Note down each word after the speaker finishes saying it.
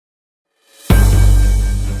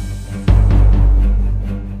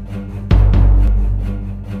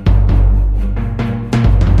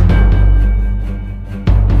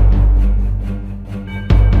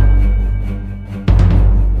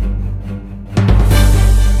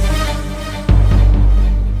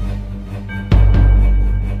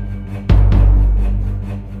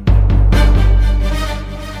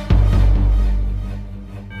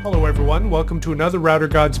welcome to another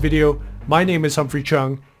RouterGods video. My name is Humphrey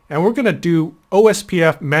Cheung, and we're going to do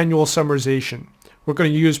OSPF manual summarization. We're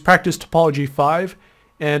going to use practice topology 5,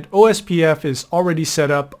 and OSPF is already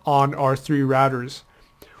set up on our 3 routers.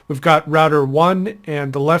 We've got router 1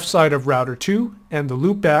 and the left side of router 2 and the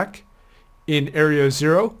loopback in area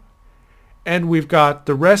 0, and we've got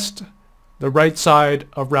the rest, the right side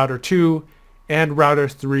of router 2 and router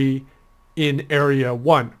 3 in area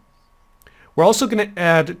 1. We're also going to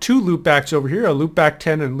add 2 loopbacks over here, a loopback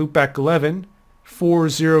 10 and loopback 11,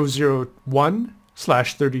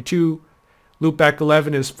 4001/32. Loopback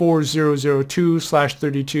 11 is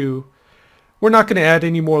 4002/32. We're not going to add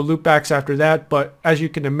any more loopbacks after that, but as you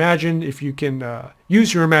can imagine, if you can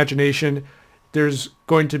use your imagination, there's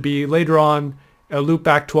going to be later on a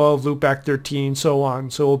loopback 12, loopback 13, so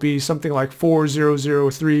on. So it will be something like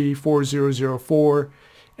 4003, 4004,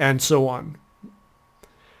 and so on.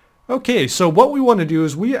 Okay, so what we want to do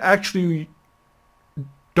is we actually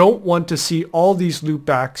don't want to see all these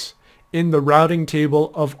loopbacks in the routing table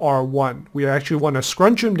of R1. We actually want to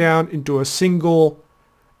scrunch them down into a single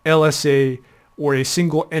LSA or a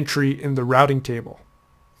single entry in the routing table.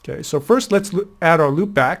 Okay, so first let's add our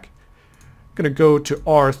loopback. I'm going to go to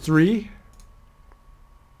R3.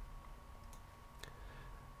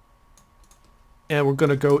 And we're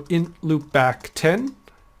going to go in loopback 10.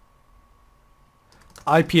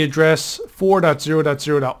 IP address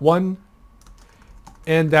 4.0.0.1,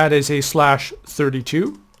 and that is a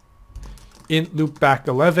 /32. In loopback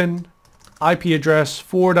 11, IP address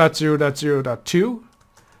 4.0.0.2.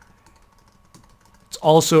 It's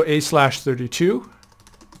also a /32.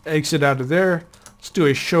 Exit out of there. Let's do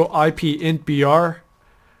a show IP int br.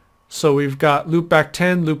 So we've got loopback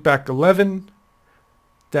 10, loopback 11.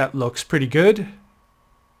 That looks pretty good.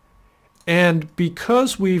 And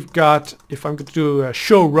because we've got, if I'm going to do a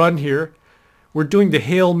show run here, we're doing the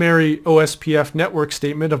Hail Mary OSPF network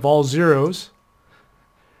statement of all zeros.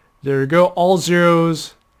 There you go, all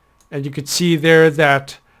zeros. And you can see there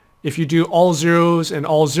that if you do all zeros and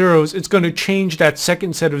all zeros, it's going to change that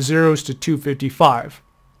second set of zeros to 255,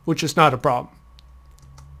 which is not a problem.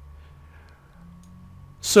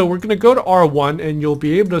 So we're going to go to R1 and you'll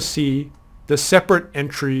be able to see the separate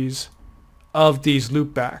entries of these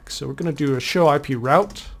loopbacks. So we're going to do a show IP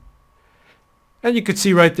route. And you can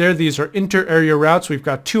see right there, these are inter-area routes. We've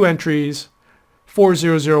got 2 entries,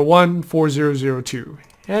 4001, 4002.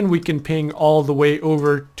 And we can ping all the way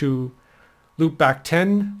over to loopback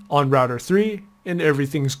 10 on router 3, and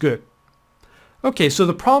everything's good. Okay, so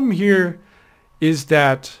the problem here is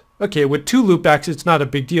that, okay, with 2 loopbacks, it's not a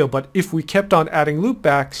big deal, but if we kept on adding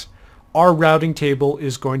loopbacks, our routing table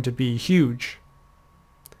is going to be huge.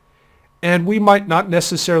 And we might not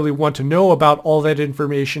necessarily want to know about all that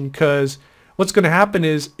information, because what's going to happen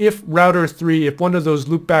is if router 3, if one of those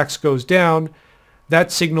loopbacks goes down,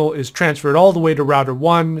 that signal is transferred all the way to router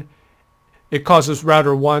 1. It causes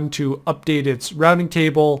router 1 to update its routing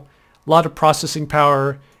table, a lot of processing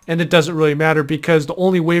power, and it doesn't really matter because the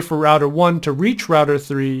only way for router 1 to reach router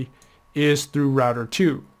 3 is through router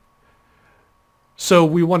 2. So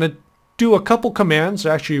we want to do a couple commands,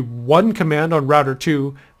 actually one command on router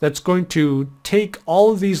 2 that's going to take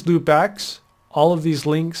all of these loopbacks, all of these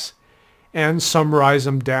links, and summarize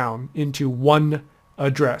them down into one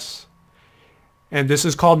address. And this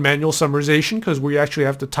is called manual summarization because we actually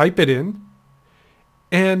have to type it in.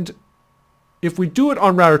 And if we do it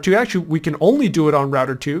on router 2, actually we can only do it on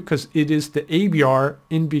router 2 because it is the ABR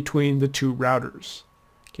in between the 2 routers.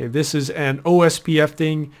 Okay, this is an OSPF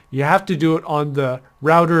thing. You have to do it on the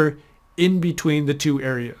router in between the 2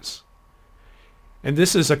 areas. And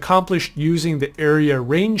this is accomplished using the area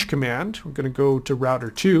range command. We're going to go to router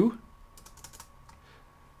 2.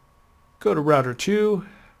 Go to router 2.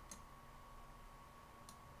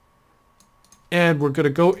 And we're going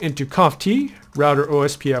to go into conft router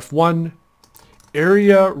OSPF 1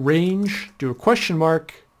 area range, do a question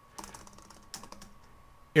mark,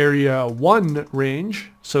 area 1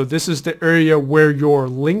 range. So this is the area where your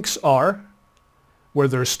links are, where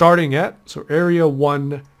they're starting at. So area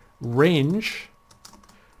 1 range,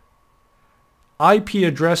 IP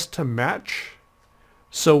address to match.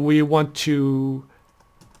 So we want to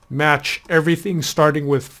match everything starting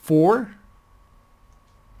with 4,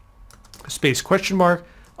 space question mark,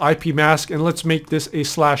 IP mask, and let's make this a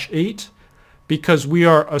 /8 because we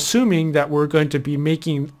are assuming that we're going to be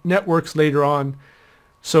making networks later on.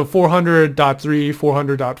 So 400.3,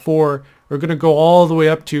 400.4, we're going to go all the way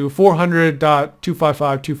up to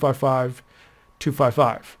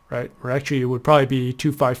 400.255.255.255, right? Or actually it would probably be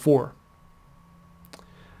 254.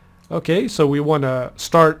 Okay, so we want to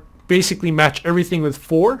start basically match everything with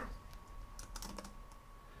 4.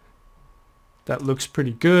 That looks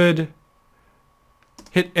pretty good.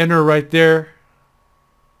 Hit enter right there.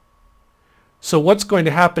 So what's going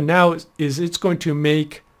to happen now is it's going to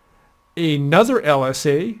make another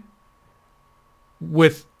LSA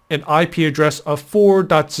with an IP address of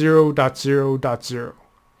 4.0.0.0.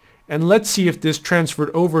 And let's see if this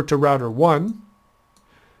transferred over to router 1.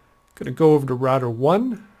 Going to go over to router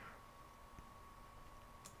 1.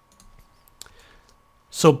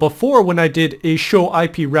 So before, when I did a show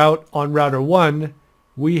IP route on router 1,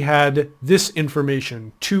 we had this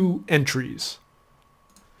information, 2 entries.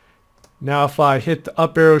 Now if I hit the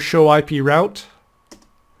up arrow show IP route,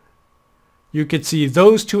 you can see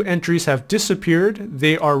those 2 entries have disappeared.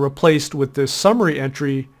 They are replaced with this summary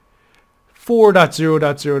entry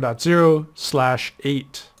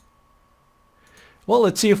 4.0.0.0/8. Well,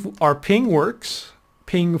 let's see if our ping works.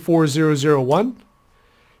 Ping 4001.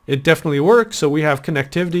 It definitely works, so we have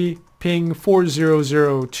connectivity, ping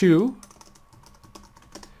 4002.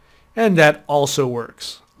 And that also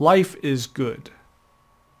works. Life is good.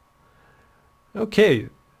 Okay,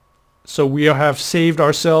 so we have saved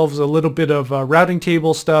ourselves a little bit of routing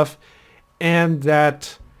table stuff, and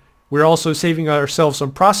that we're also saving ourselves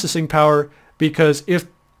some processing power, because if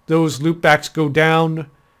those loopbacks go down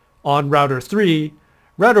on router 3,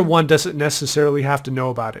 router 1 doesn't necessarily have to know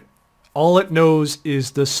about it. All it knows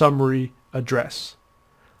is the summary address.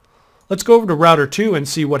 Let's go over to router 2 and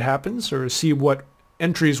see what happens, or see what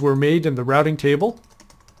entries were made in the routing table.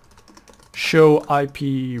 Show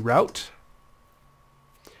IP route.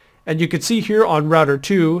 And you can see here on router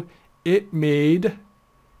 2, it made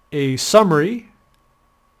a summary.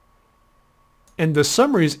 And the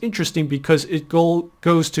summary is interesting because it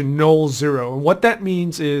goes to null 0. And what that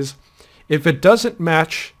means is if it doesn't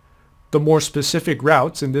match the more specific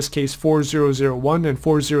routes, in this case 4001 and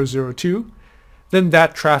 4002, then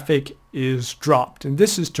that traffic is dropped. And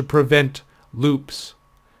this is to prevent loops.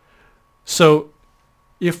 So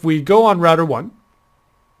if we go on router 1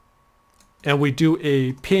 and we do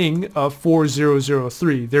a ping of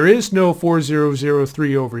 4003, there is no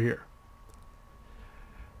 4003 over here.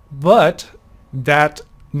 But that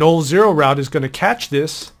null 0 route is going to catch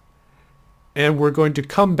this, and we're going to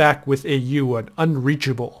come back with a U, an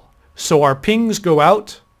unreachable. So our pings go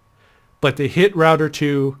out, but they hit router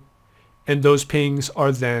 2, and those pings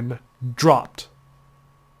are then dropped.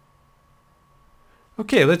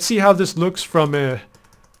 Okay, let's see how this looks from a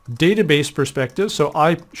database perspective. So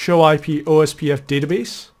I show IP OSPF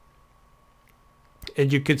database.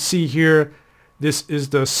 And you can see here, this is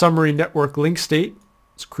the summary network link state.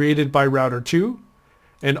 It's created by router 2.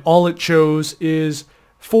 And all it shows is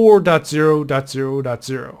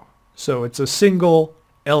 4.0.0.0. So it's a single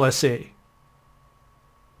LSA.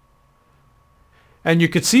 And you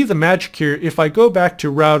can see the magic here. If I go back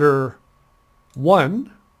to router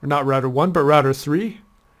 1, or not router 1, but router 3.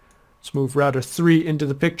 Let's move router 3 into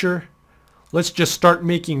the picture. Let's just start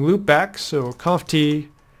making loopbacks. So conft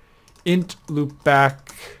int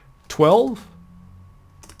loopback 12.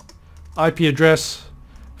 IP address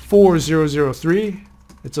 4003.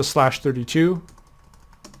 It's a /32.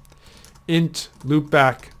 Int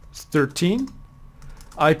loopback 13.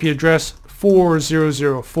 IP address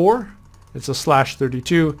 4004. It's a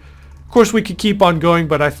 /32. Of course, we could keep on going,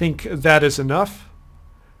 but I think that is enough.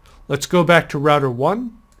 Let's go back to router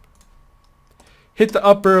 1. Hit the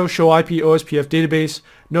up arrow, show IP OSPF database.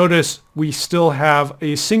 Notice we still have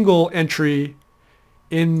a single entry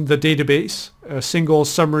in the database, a single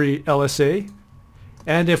summary LSA.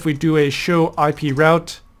 And if we do a show IP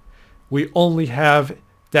route, we only have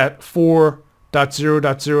that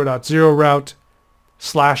 4.0.0.0 route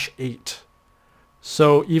 /8.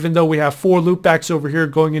 So even though we have 4 loopbacks over here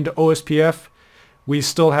going into OSPF, we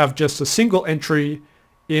still have just a single entry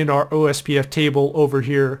in our OSPF table over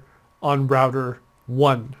here on router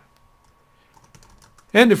 1.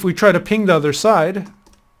 And if we try to ping the other side,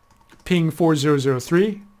 ping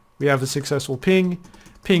 4003, we have a successful ping.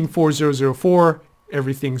 Ping 4004,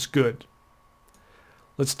 everything's good.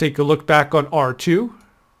 Let's take a look back on R2.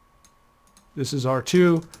 This is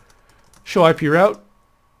R2. Show IP route.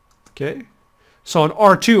 Okay. So on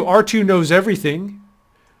R2, R2 knows everything.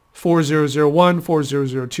 4001,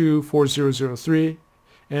 4002, 4003,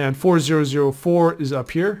 and 4004 is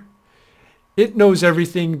up here. It knows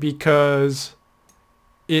everything because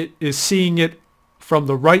it is seeing it from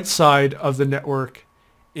the right side of the network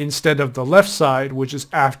instead of the left side, which is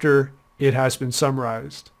after it has been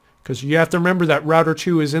summarized. Because you have to remember that router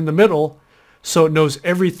 2 is in the middle, so it knows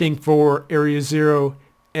everything for area 0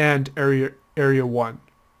 and area 1.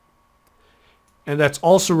 And that's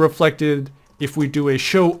also reflected if we do a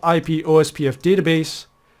show IP OSPF database.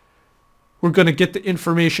 we're going to get the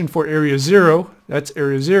information for area 0. That's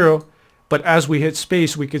area 0. But as we hit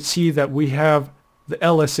space, we could see that we have the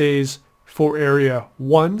LSAs for area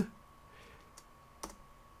 1.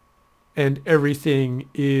 And everything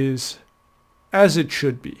is as it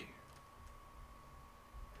should be.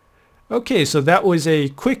 Okay, so that was a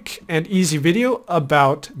quick and easy video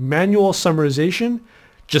about manual summarization.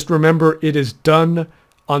 Just remember, it is done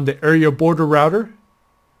on the area border router.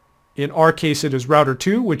 In our case, it is router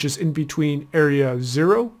 2, which is in between area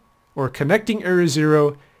 0, or connecting area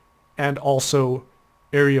 0, and also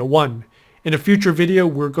area 1. In a future video,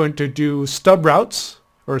 we're going to do stub routes,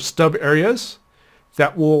 or stub areas,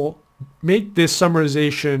 that will make this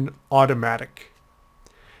summarization automatic.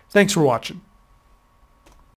 Thanks for watching.